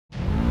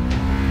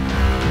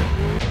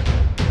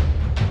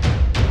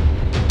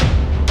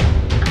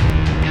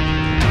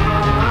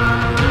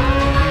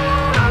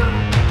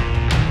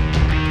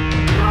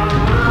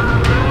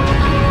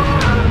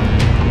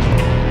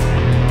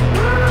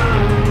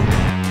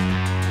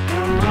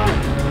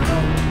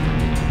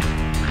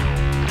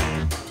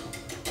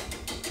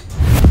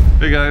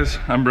Hey guys,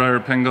 I'm Bryer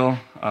Pingel.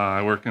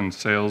 I work in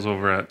sales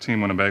over at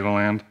Team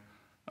Winnebagoland.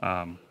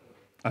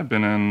 I've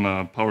been in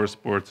the power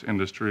sports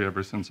industry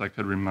ever since I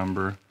could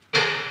remember.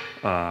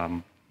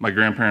 My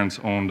grandparents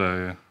owned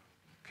a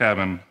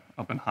cabin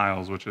up in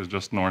Hiles, which is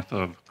just north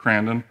of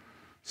Crandon.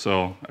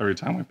 So every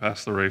time we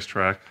passed the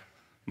racetrack,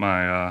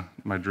 my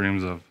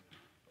dreams of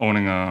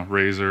owning a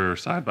RZR or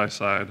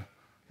side-by-side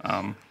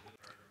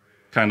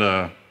kind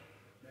of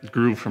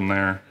grew from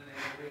there.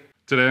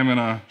 Today I'm going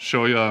to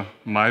show you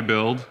my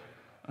build,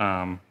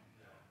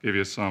 give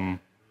you some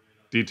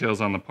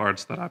details on the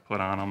parts that I put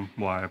on them,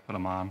 why I put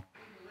them on,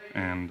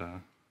 and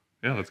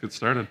yeah, let's get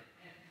started.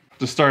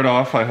 To start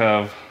off, I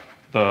have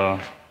the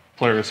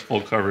Polaris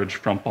full coverage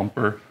front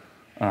bumper.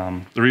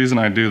 The reason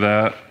I do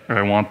that, or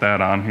I want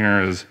that on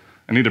here, is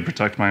I need to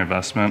protect my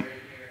investment.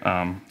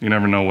 You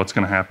never know what's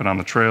going to happen on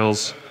the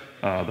trails.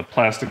 The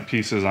plastic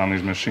pieces on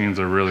these machines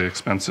are really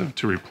expensive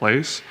to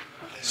replace,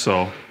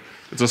 so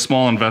it's a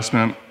small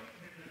investment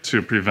to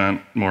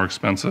prevent more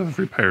expensive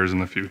repairs in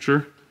the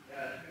future.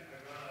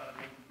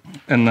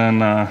 And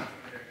then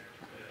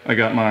I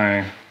got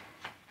my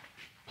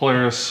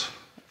Polaris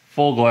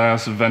full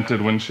glass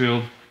vented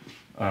windshield.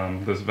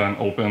 This vent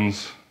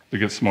opens to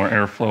get some more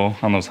airflow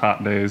on those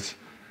hot days.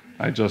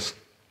 I just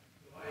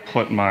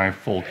put my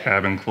full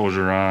cabin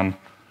closure on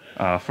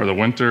for the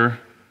winter.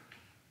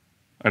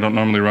 I don't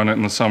normally run it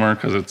in the summer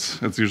because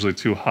it's usually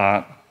too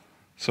hot.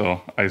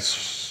 So I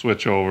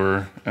switch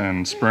over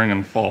in spring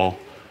and fall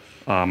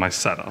my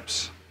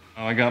setups.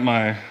 I got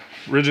my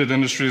Rigid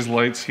Industries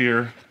lights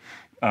here.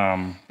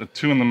 The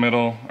two in the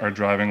middle are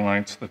driving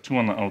lights. The two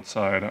on the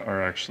outside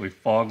are actually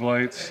fog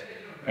lights.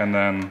 And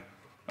then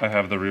I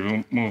have the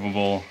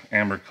removable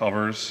amber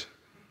covers.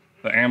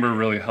 The amber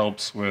really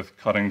helps with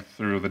cutting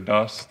through the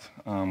dust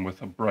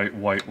with a bright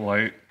white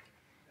light.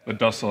 The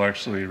dust will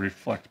actually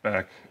reflect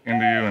back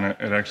into you, and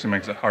it actually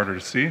makes it harder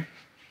to see.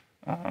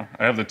 I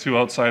have the two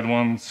outside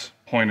ones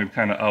pointed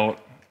kind of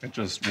out. It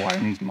just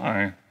widens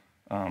my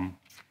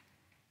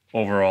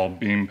overall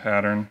beam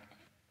pattern.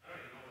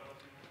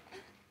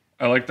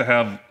 I like to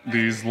have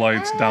these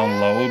lights down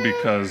low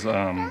because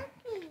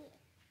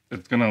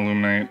it's going to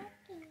illuminate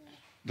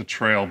the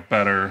trail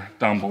better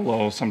down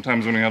below.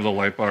 Sometimes when you have the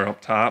light bar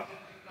up top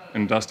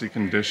in dusty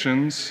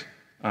conditions,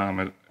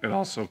 it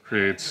also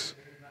creates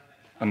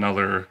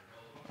another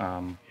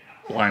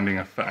blinding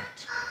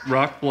effect.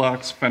 Rock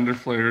blocks, fender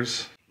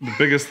flares. The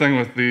biggest thing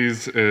with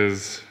these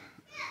is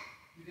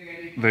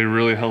they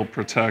really help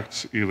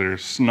protect either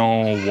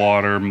snow,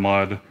 water,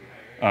 mud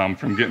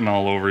from getting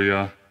all over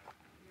you.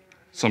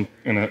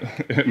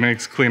 It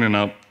makes cleaning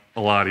up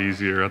a lot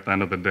easier at the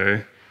end of the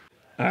day.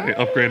 I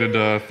upgraded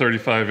to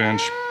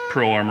 35-inch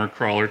Pro Armor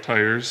crawler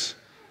tires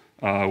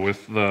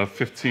with the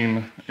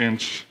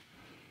 15-inch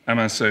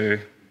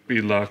MSA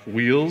beadlock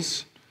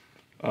wheels.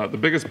 The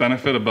biggest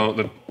benefit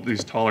about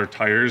these taller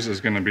tires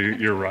is going to be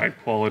your ride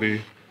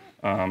quality,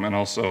 and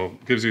also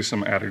gives you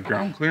some added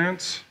ground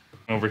clearance.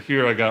 Over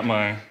here I got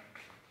my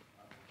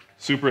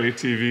Super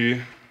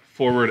ATV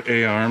forward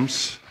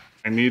A-arms.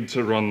 I need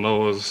to run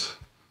those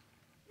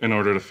in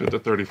order to fit the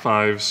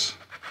 35s.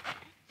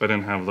 If I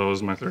didn't have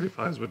those, my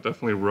 35s would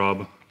definitely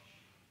rub.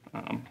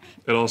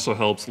 It also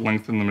helps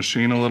lengthen the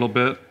machine a little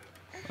bit.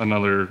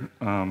 Another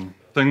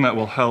thing that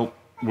will help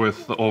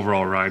with the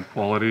overall ride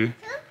quality.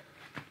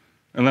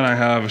 And then I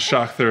have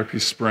shock therapy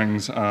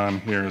springs on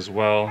here as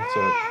well. It's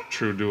a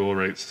true dual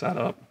rate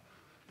setup.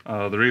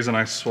 The reason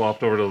I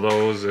swapped over to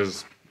those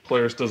is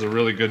Polaris does a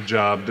really good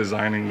job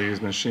designing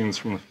these machines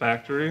from the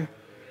factory.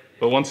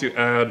 But once you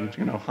add,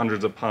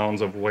 hundreds of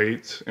pounds of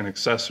weight and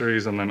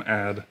accessories, and then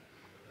add,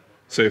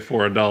 say,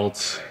 4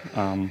 adults,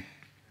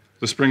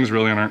 the springs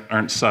really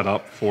aren't set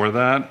up for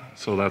that.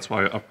 So that's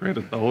why I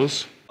upgraded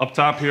those. Up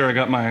top here, I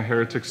got my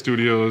Heretic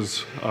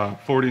Studios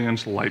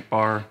 40-inch light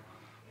bar.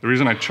 The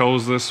reason I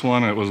chose this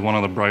one, it was one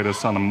of the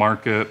brightest on the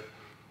market.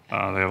 They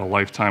have a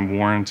lifetime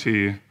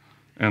warranty.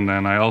 And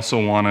then I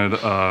also wanted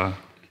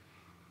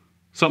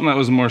something that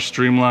was more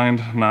streamlined,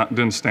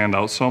 didn't stand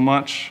out so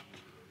much,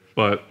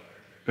 but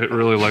it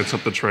really lights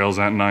up the trails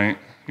at night.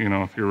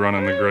 If you're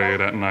running the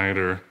grade at night,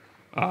 or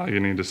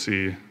you need to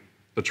see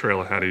the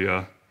trail ahead of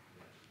you.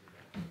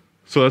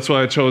 So that's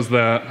why I chose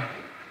that.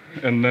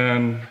 And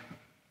then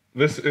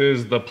this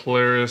is the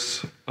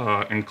Polaris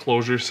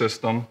enclosure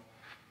system.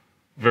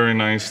 Very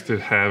nice to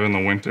have in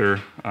the winter.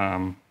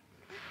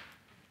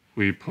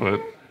 We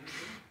put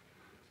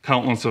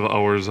countless of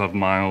hours of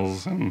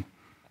miles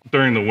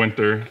during the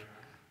winter.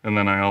 And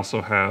then I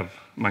also have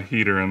my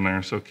heater in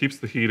there. So it keeps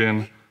the heat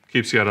in,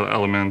 keeps you out of the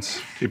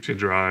elements, keeps you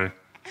dry.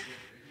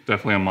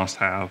 Definitely a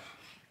must-have.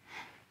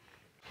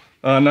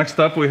 Next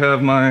up, we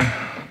have my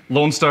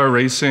Lone Star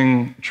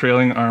Racing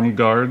trailing arm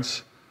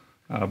guards.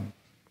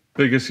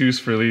 Biggest use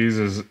for these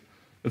is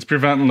it's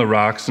preventing the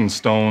rocks and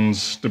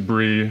stones,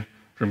 debris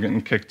from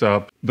getting kicked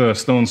up. The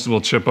stones will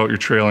chip out your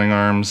trailing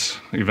arms.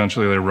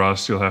 Eventually they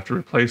rust, you'll have to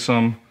replace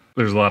them.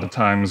 There's a lot of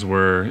times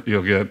where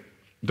you'll get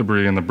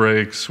debris in the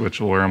brakes,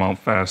 which will wear them out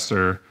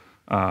faster.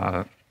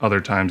 Other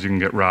times you can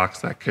get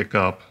rocks that kick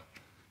up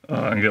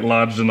and get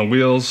lodged in the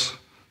wheels.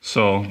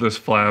 So this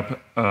flap is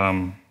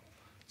going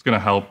to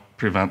help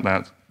prevent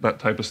that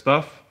type of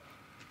stuff.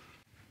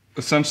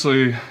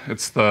 Essentially,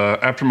 it's the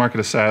aftermarket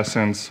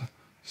Assassin's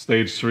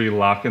Stage 3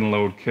 lock and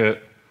load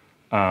kit.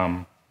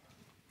 With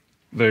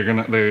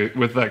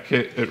that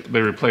kit,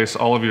 they replace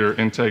all of your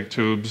intake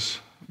tubes.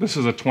 This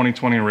is a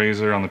 2020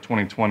 Razor. On the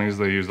 2020s,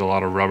 they used a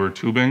lot of rubber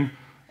tubing,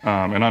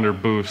 and under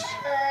boost,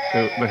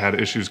 they had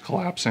issues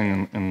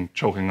collapsing and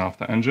choking off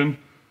the engine.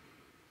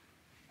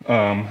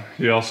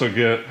 You also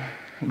get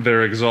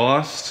their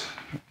exhaust.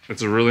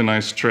 It's a really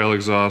nice trail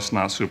exhaust,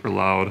 not super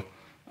loud,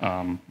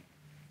 and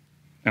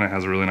it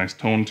has a really nice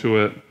tone to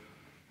it.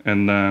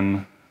 And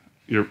then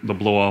the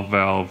blow-off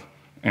valve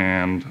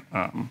and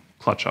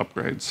clutch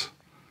upgrades.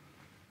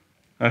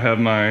 I have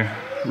my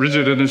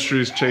Rigid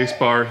Industries chase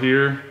bar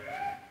here.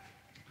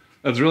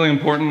 That's really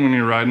important when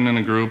you're riding in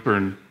a group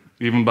or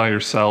even by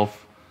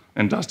yourself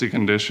in dusty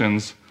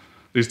conditions.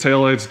 These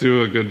taillights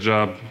do a good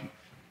job,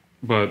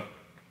 but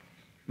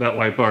that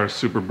light bar is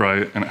super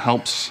bright and it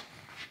helps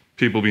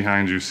people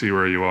behind you see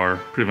where you are,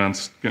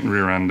 prevents getting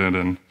rear-ended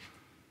and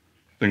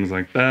things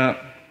like that.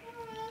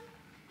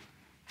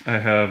 I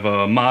have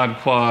a Mod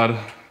Quad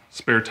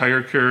spare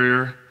tire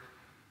carrier.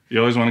 You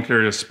always want to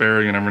carry a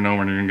spare. You never know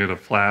when you're going to get a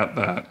flat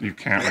that you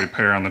can't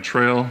repair on the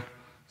trail.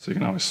 So you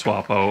can always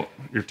swap out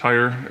your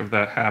tire if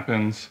that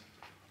happens.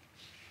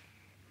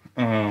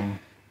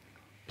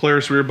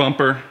 Polaris rear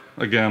bumper,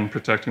 again,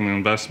 protecting the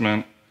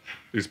investment.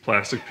 These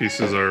plastic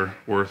pieces are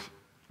worth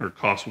or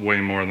cost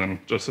way more than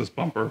just this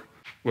bumper.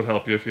 Would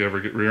help you if you ever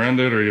get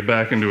rear-ended or you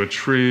back into a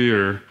tree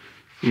or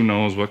who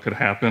knows what could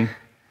happen.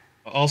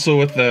 Also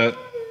with that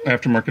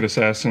aftermarket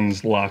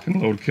Assassin's lock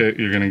and load kit,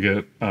 you're going to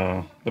get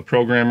the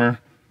programmer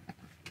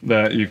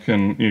that you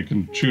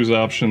can choose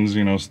options,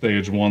 you know,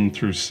 stage 1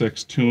 through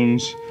 6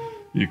 tunes.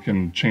 You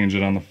can change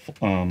it on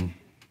the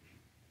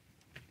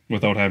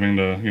without having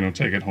to, you know,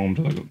 take it home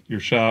to your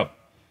shop.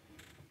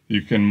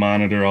 You can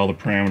monitor all the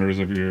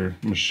parameters of your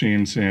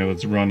machine, see how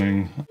it's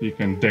running. You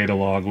can data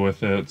log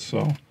with it,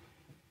 so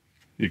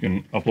you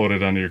can upload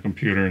it onto your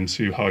computer and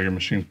see how your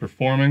machine's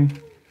performing.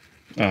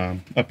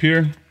 Up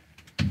here,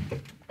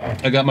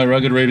 I got my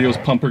Rugged Radios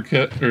pumper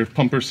kit, or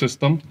pumper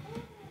system.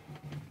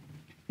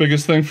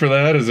 Biggest thing for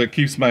that is it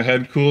keeps my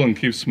head cool and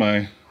keeps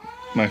my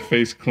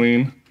face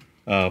clean.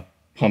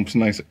 Pumps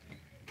nice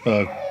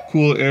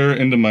cool air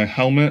into my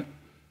helmet.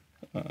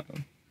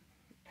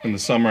 In the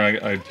summer,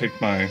 I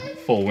take my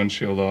full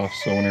windshield off,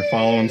 so when you're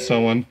following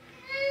someone,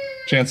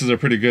 chances are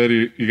pretty good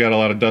you got a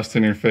lot of dust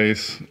in your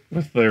face.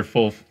 With their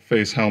full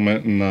face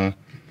helmet and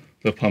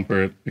the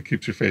pumper, it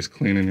keeps your face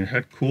clean and your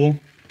head cool.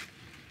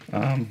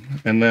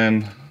 And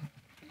then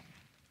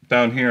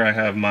down here I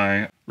have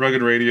my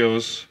Rugged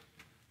Radios,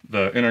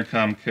 the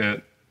intercom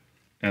kit,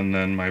 and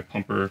then my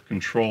pumper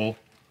control.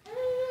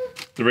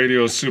 The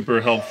radio is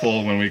super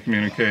helpful when we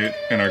communicate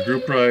in our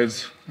group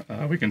rides.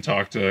 We can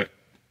talk to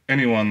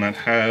anyone that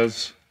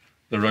has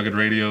the Rugged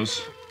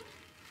Radios.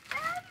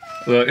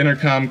 The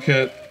intercom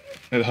kit,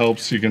 it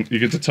helps. You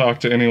get to talk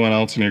to anyone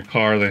else in your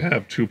car. They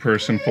have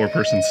 2-person,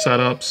 4-person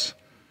setups.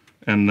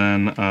 And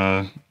then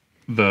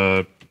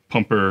the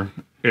pumper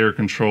air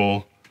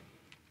control,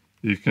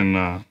 you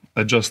can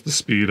adjust the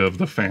speed of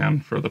the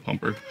fan for the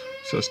pumper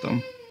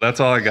system. That's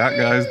all I got,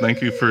 guys.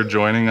 Thank you for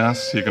joining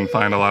us. You can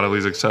find a lot of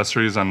these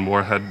accessories on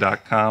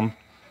WORHEAD.com.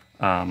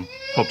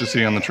 Hope to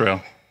see you on the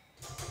trail.